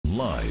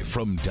Live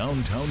from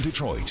downtown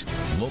Detroit,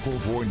 Local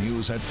 4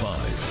 News at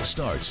 5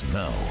 starts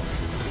now.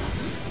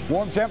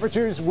 Warm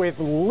temperatures with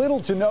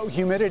little to no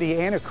humidity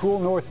and a cool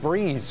north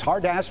breeze.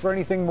 Hard to ask for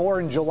anything more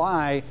in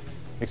July,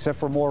 except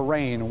for more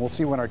rain. And we'll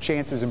see when our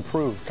chances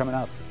improve coming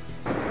up.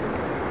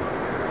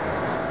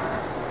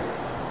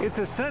 It's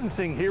a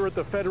sentencing here at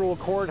the federal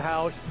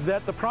courthouse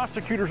that the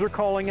prosecutors are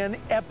calling an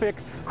epic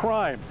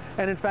crime.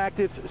 And in fact,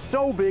 it's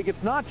so big,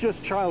 it's not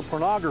just child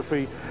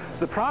pornography.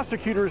 The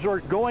prosecutors are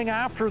going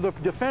after the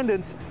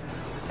defendants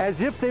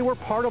as if they were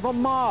part of a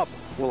mob.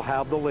 We'll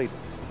have the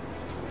latest.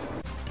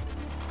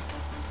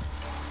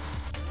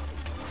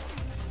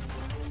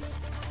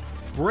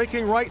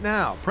 Breaking right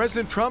now,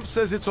 President Trump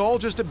says it's all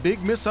just a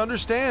big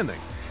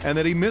misunderstanding and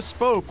that he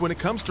misspoke when it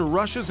comes to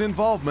Russia's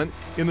involvement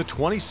in the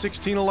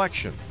 2016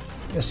 election.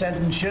 The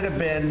sentence should have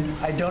been,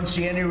 I don't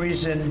see any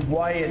reason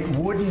why it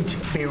wouldn't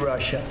be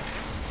Russia.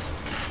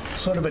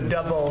 Sort of a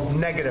double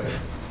negative.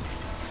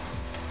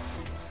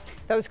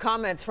 Those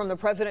comments from the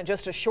president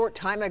just a short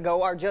time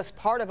ago are just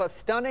part of a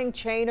stunning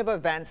chain of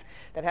events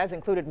that has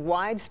included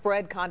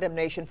widespread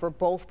condemnation for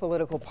both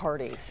political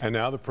parties. And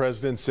now the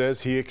president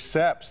says he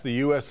accepts the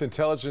U.S.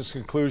 intelligence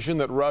conclusion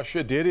that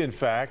Russia did, in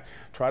fact,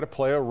 try to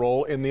play a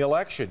role in the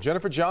election.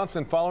 Jennifer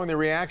Johnson following the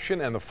reaction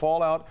and the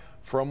fallout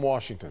from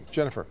Washington.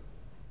 Jennifer.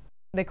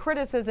 The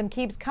criticism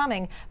keeps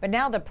coming, but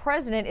now the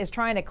president is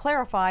trying to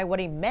clarify what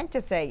he meant to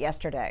say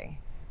yesterday.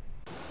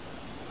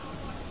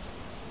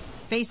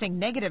 Facing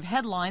negative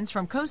headlines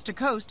from coast to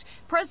coast,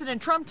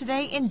 President Trump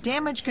today in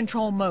damage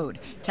control mode,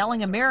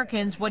 telling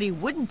Americans what he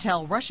wouldn't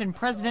tell Russian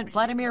President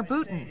Vladimir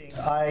Putin.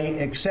 I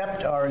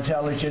accept our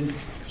intelligence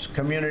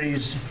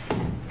community's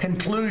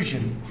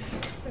conclusion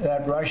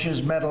that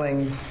Russia's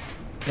meddling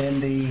in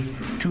the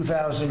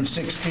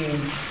 2016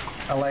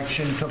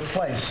 election took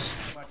place.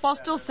 While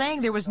still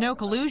saying there was no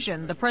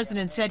collusion, the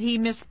president said he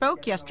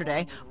misspoke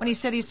yesterday when he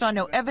said he saw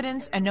no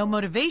evidence and no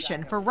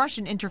motivation for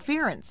Russian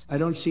interference. I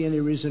don't see any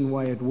reason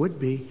why it would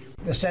be.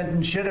 The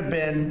sentence should have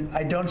been,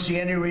 I don't see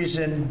any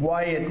reason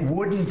why it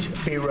wouldn't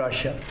be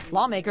Russia.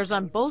 Lawmakers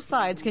on both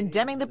sides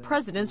condemning the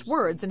president's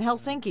words in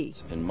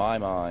Helsinki. In my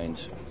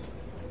mind,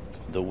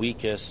 the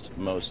weakest,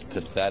 most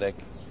pathetic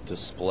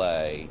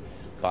display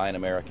by an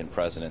American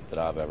president that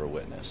I've ever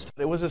witnessed.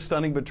 It was a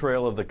stunning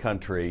betrayal of the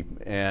country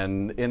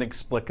and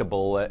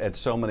inexplicable at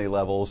so many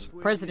levels.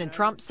 President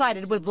Trump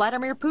sided with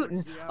Vladimir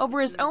Putin over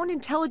his own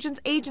intelligence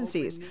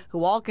agencies,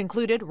 who all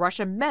concluded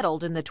Russia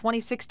meddled in the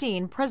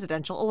 2016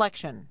 presidential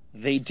election.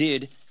 They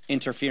did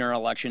interfere in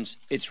elections.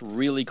 It's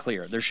really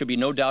clear. There should be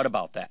no doubt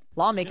about that.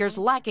 Lawmakers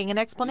lacking an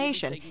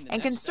explanation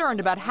and concerned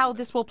about how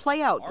this will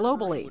play out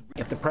globally.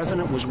 If the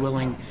president was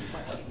willing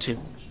to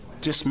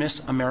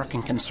dismiss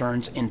American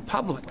concerns in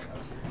public,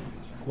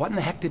 what in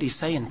the heck did he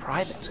say in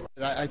private?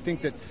 I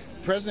think that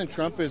President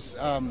Trump is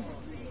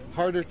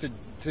harder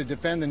to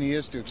defend than he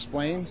is to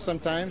explain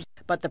sometimes.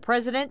 But the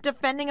president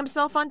defending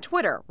himself on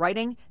Twitter,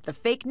 writing, "The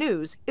fake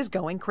news is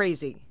going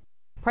crazy."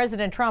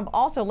 President Trump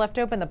also left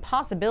open the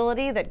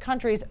possibility that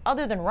countries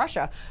other than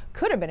Russia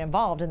could have been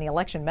involved in the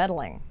election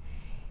meddling.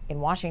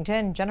 In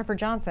Washington, Jennifer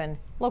Johnson,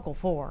 Local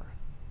 4.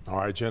 All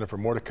right, Jennifer,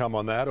 more to come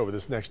on that over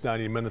this next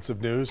 90 minutes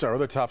of news. Our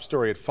other top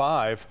story at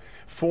 5,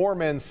 4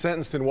 men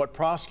sentenced in what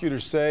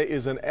prosecutors say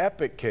is an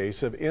epic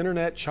case of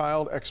internet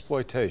child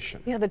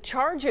exploitation. Yeah, the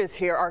charges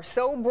here are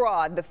so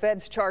broad, the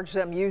feds charge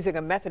them using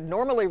a method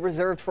normally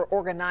reserved for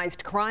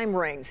organized crime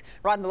rings.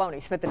 Rod Maloney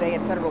spent the day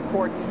in federal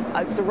court.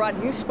 So,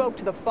 Rod, you spoke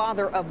to the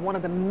father of one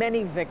of the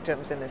many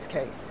victims in this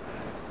case.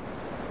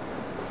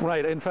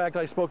 Right. In fact,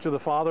 I spoke to the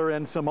father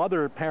and some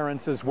other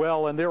parents as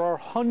well, and there are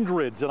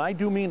hundreds, and I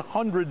do mean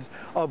hundreds,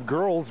 of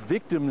girls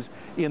victims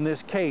in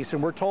this case.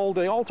 And we're told,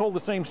 they all told the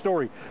same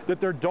story, that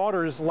their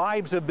daughters'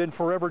 lives have been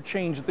forever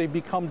changed, that they've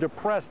become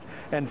depressed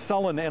and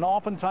sullen and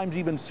oftentimes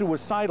even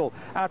suicidal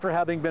after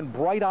having been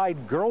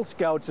bright-eyed Girl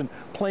Scouts and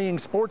playing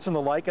sports and the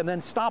like, and then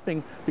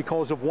stopping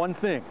because of one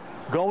thing,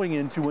 going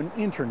into an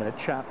internet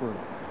chat room.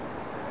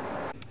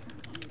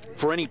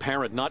 For any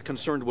parent not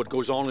concerned what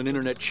goes on in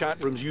internet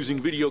chat rooms using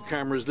video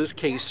cameras, this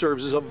case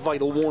serves as a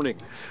vital warning.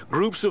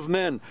 Groups of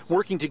men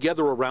working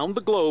together around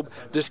the globe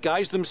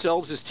disguise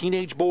themselves as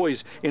teenage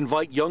boys,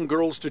 invite young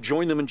girls to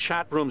join them in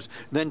chat rooms,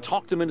 then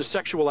talk them into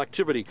sexual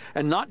activity.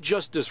 And not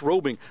just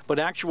disrobing, but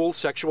actual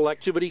sexual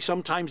activity,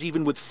 sometimes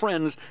even with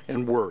friends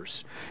and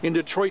worse. In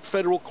Detroit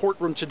federal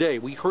courtroom today,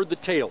 we heard the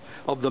tale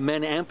of the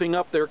men amping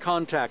up their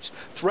contacts,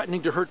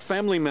 threatening to hurt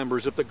family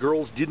members if the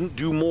girls didn't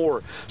do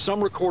more.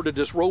 Some recorded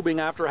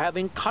disrobing after having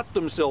cut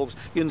themselves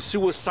in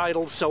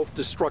suicidal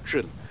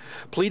self-destruction.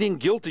 Pleading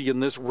guilty in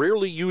this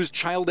rarely used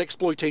child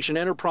exploitation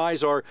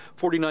enterprise are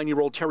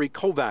 49-year-old Terry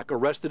Kovac,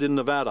 arrested in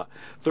Nevada,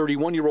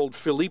 31-year-old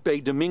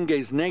Felipe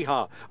Dominguez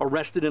Neja,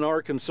 arrested in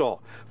Arkansas,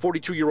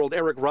 42-year-old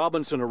Eric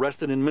Robinson,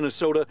 arrested in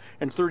Minnesota,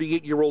 and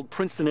 38-year-old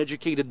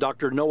Princeton-educated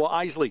Dr. Noah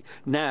Isley,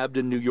 nabbed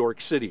in New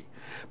York City.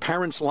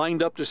 Parents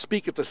lined up to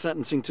speak at the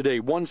sentencing today,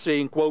 one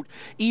saying, quote,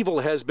 "Evil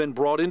has been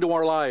brought into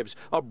our lives,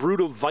 a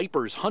brood of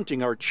vipers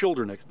hunting our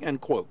children,"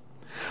 end quote.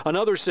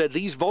 Another said,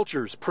 "These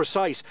vultures,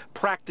 precise,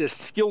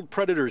 practiced, skilled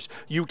predators.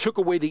 You took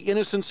away the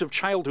innocence of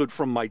childhood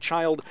from my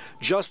child.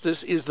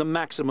 Justice is the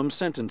maximum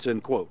sentence,"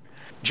 end quote.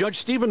 Judge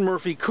Stephen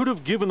Murphy could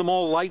have given them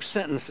all life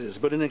sentences,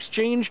 but in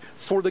exchange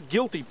for the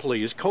guilty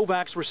pleas,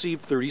 Kovacs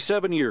received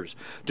 37 years,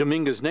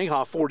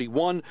 Dominguez-Neja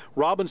 41,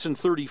 Robinson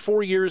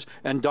 34 years,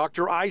 and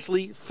Dr.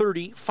 Isley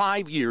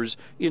 35 years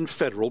in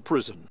federal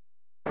prison.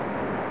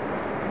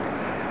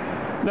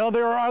 Now,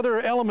 there are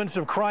other elements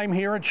of crime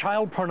here, and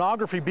child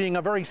pornography being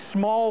a very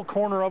small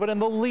corner of it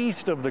and the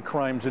least of the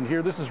crimes in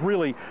here. This is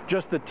really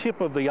just the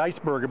tip of the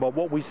iceberg about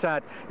what we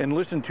sat and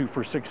listened to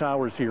for 6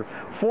 hours here.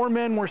 4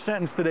 men were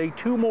sentenced today.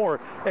 2 more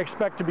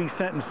expect to be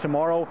sentenced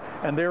tomorrow,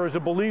 and there is a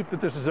belief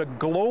that this is a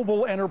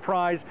global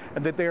enterprise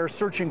and that they are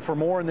searching for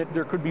more and that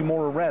there could be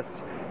more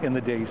arrests in the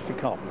days to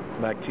come.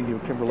 Back to you,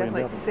 Kimberly.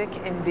 Definitely sick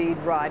indeed,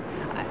 Rod.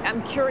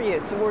 I'm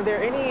curious, were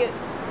there any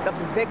of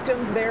the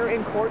victims there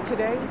in court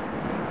today?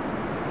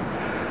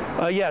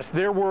 Yes,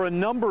 there were a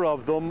number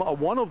of them.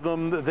 One of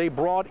them, they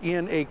brought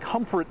in a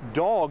comfort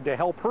dog to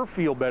help her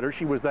feel better.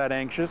 She was that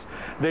anxious.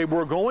 They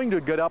were going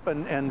to get up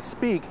and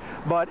speak,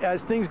 but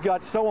as things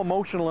got so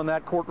emotional in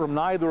that courtroom,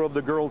 neither of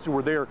the girls who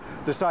were there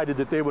decided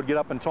that they would get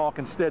up and talk.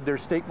 Instead, their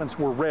statements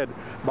were read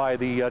by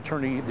the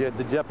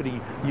deputy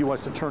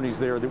U.S. attorneys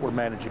there that were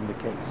managing the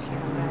case. I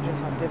can't imagine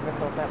how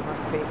difficult that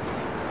must be.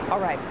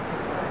 All right,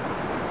 thanks, Ryan.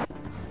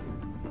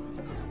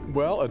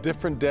 Well, a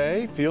different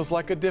day feels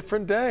like a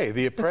different day.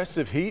 The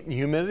oppressive heat and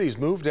humidity's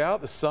moved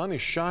out. The sun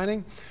is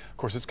shining. Of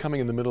course, it's coming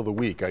in the middle of the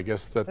week. I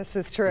guess that this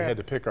is true. We had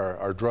to pick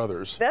our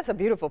druthers. That's a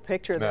beautiful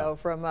picture, though,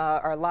 from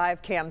our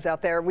live cams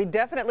out there. We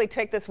definitely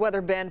take this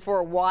weather, Ben, for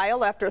a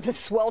while after the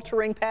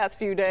sweltering past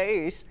few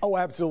days. Oh,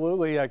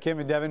 absolutely, Kim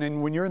and Devin.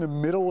 And when you're in the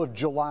middle of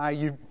July,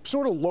 you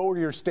sort of lower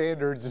your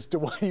standards as to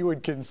what you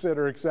would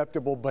consider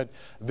acceptable. But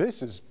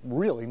this is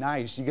really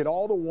nice. You get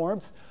all the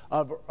warmth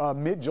of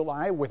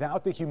mid-July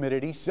without the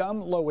humidity,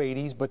 some low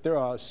 80s, but there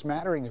are a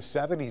smattering of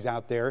 70s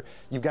out there.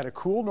 You've got a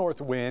cool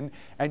north wind,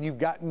 and you've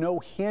got no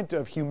hint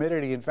of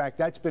humidity. In fact,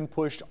 that's been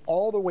pushed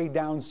all the way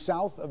down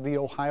south of the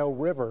Ohio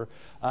River,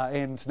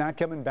 and it's not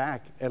coming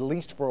back, at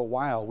least for a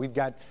while. We've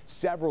got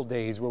several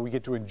days where we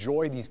get to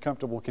enjoy these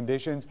comfortable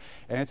conditions,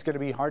 and it's going to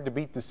be hard to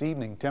beat this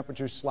evening.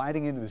 Temperatures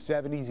sliding into the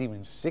 70s,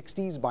 even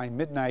 60s by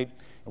midnight.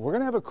 And we're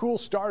going to have a cool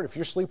start if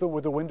you're sleeping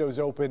with the windows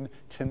open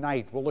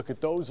tonight. We'll look at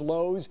those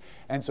lows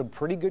and some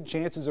pretty good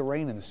chances of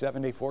rain in the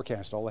 7-day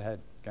forecast all ahead,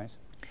 guys.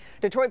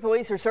 Detroit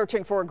police are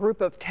searching for a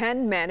group of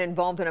 10 men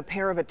involved in a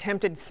pair of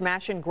attempted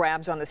smash and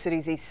grabs on the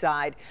city's east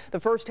side. The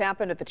first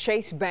happened at the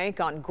Chase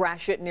Bank on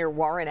Gratiot near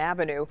Warren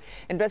Avenue.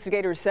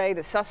 Investigators say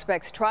the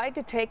suspects tried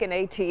to take an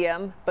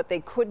ATM, but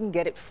they couldn't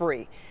get it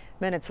free.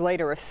 Minutes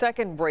later, a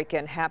second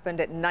break-in happened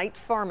at Knight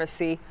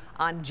Pharmacy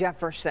on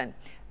Jefferson.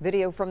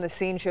 Video from the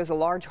scene shows a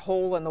large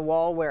hole in the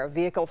wall where a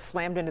vehicle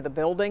slammed into the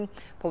building.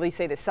 Police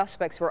say the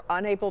suspects were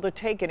unable to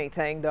take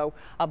anything, though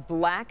a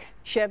black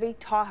Chevy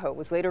Tahoe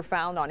was later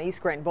found on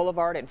East Grand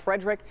Boulevard in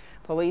Frederick.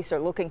 Police are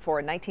looking for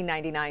a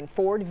 1999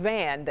 Ford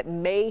van that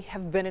may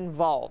have been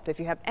involved. If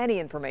you have any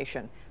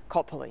information,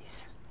 call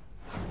police.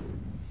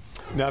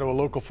 Now to a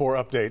Local 4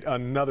 update.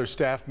 Another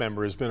staff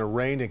member has been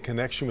arraigned in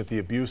connection with the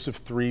abuse of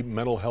 3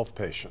 mental health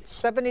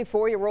patients.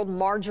 74-year-old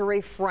Marjorie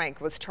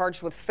Frank was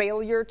charged with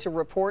failure to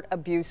report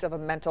abuse of a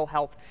mental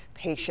health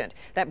patient.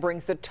 That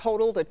brings the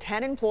total to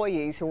 10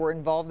 employees who were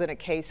involved in a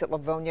case at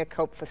Livonia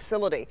Cope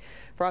facility.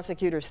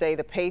 Prosecutors say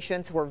the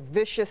patients were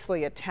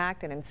viciously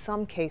attacked and in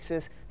some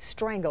cases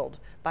strangled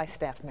by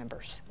staff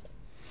members.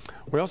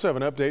 We also have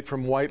an update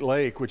from White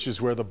Lake, which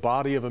is where the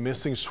body of a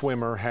missing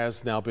swimmer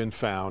has now been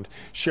found.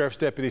 Sheriff's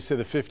deputies say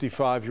the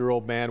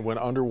 55-year-old man went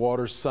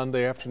underwater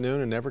Sunday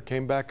afternoon and never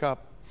came back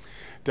up.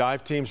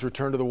 Dive teams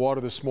returned to the water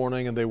this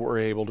morning and they were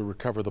able to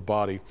recover the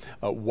body.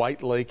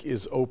 White Lake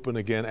is open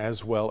again,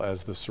 as well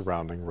as the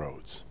surrounding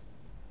roads.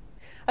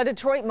 A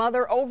Detroit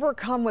mother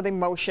overcome with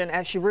emotion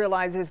as she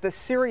realizes the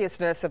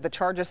seriousness of the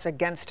charges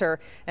against her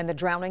and the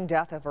drowning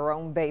death of her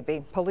own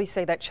baby. Police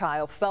say that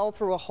child fell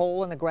through a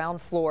hole in the ground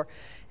floor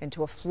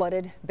into a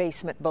flooded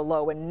basement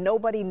below, and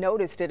nobody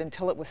noticed it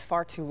until it was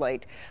far too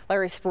late.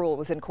 Larry Spruill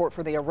was in court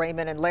for the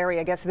arraignment, and Larry,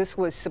 I guess this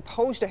was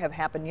supposed to have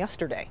happened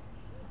yesterday.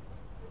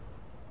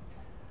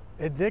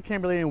 It did,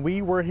 Kimberly, and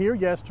we were here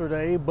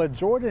yesterday, but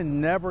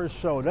Jordan never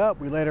showed up.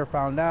 We later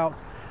found out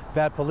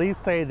that police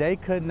say they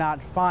could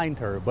not find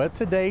her. But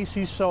today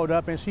she showed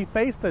up and she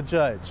faced a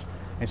judge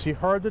and she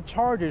heard the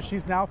charges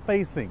she's now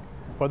facing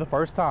for the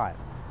first time.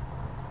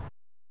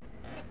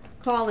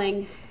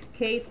 Calling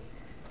case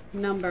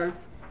number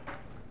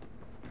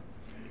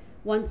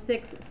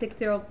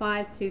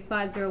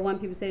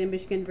 166052501, People State of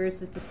Michigan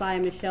versus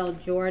Desai Michelle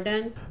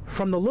Jordan.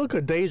 From the look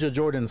of Deja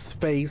Jordan's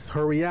face,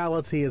 her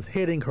reality is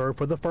hitting her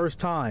for the first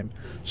time.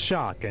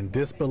 Shock and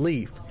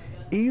disbelief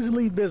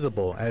easily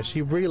visible as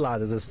she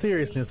realizes the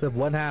seriousness of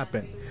what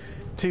happened.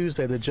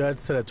 Tuesday, the judge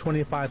set a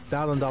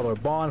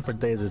 $25,000 bond for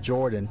Deja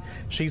Jordan.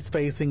 She's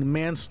facing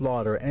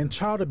manslaughter and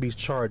child abuse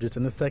charges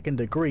in the second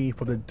degree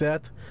for the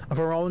death of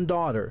her own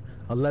daughter,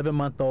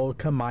 11-month-old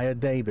Kamaya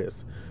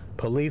Davis.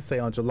 Police say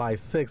on July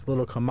 6,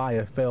 little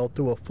Kamaya fell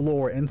through a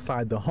floor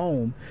inside the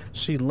home.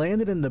 She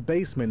landed in the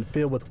basement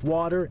filled with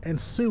water and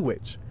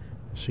sewage.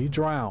 She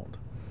drowned.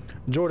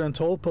 Jordan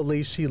told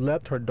police she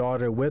left her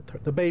daughter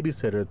with the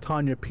babysitter,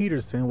 Tanya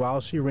Peterson,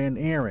 while she ran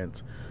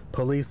errands.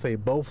 Police say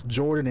both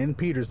Jordan and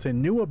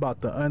Peterson knew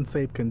about the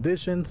unsafe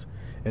conditions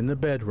in the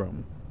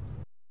bedroom.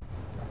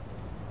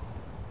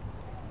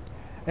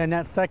 And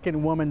that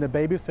second woman, the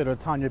babysitter,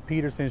 Tanya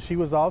Peterson, she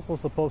was also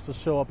supposed to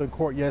show up in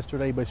court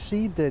yesterday, but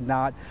she did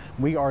not.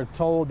 We are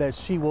told that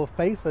she will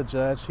face a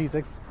judge. She's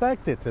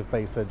expected to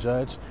face a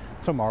judge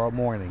tomorrow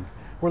morning.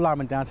 We're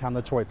live in downtown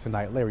Detroit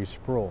tonight. Larry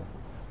Spruill,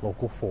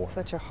 Local 4.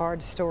 Such a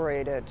hard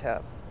story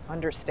to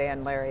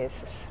understand, Larry.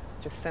 It's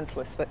just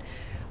senseless. But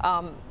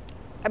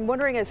I'm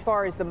wondering, as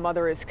far as the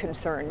mother is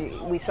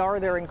concerned, we saw her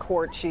there in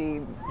court.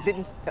 She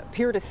didn't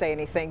appear to say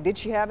anything. Did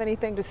she have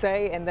anything to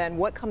say? And then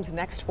what comes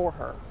next for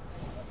her?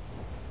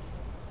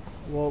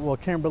 Well,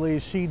 Kimberly,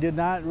 she did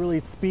not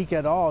really speak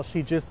at all.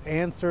 She just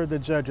answered the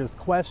judge's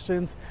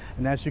questions.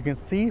 And as you can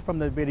see from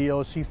the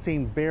video, she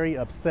seemed very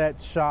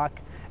upset, shocked,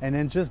 and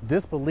then just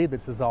disbelieved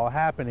this is all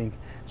happening.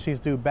 She's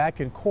due back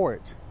in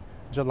court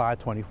July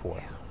 24th.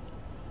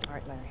 Yeah. All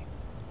right, Larry.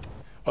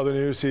 Other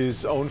news,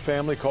 his own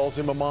family calls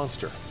him a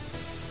monster.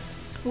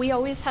 We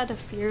always had a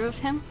fear of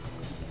him.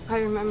 I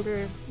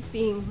remember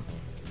being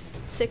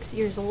 6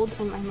 years old,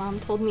 and my mom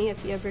told me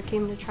if he ever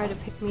came to try to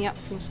pick me up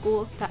from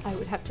school that I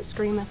would have to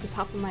scream at the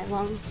top of my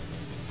lungs.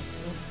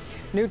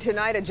 New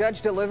tonight, a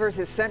judge delivers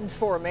his sentence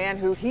for a man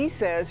who he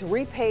says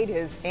repaid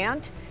his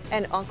aunt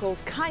and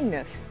uncle's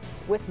kindness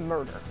with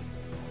murder.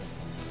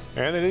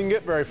 And they didn't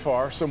get very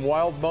far. Some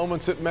wild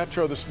moments at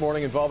Metro this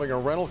morning involving a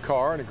rental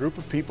car and a group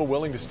of people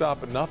willing to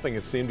stop at nothing,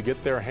 it seemed, to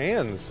get their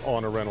hands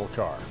on a rental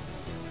car.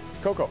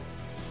 Coco.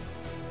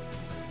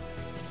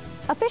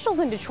 Officials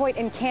in Detroit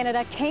and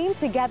Canada came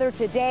together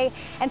today,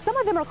 and some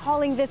of them are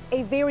calling this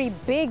a very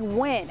big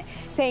win,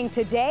 saying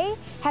today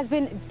has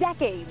been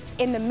decades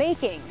in the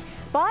making.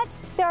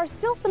 But there are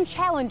still some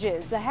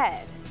challenges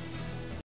ahead.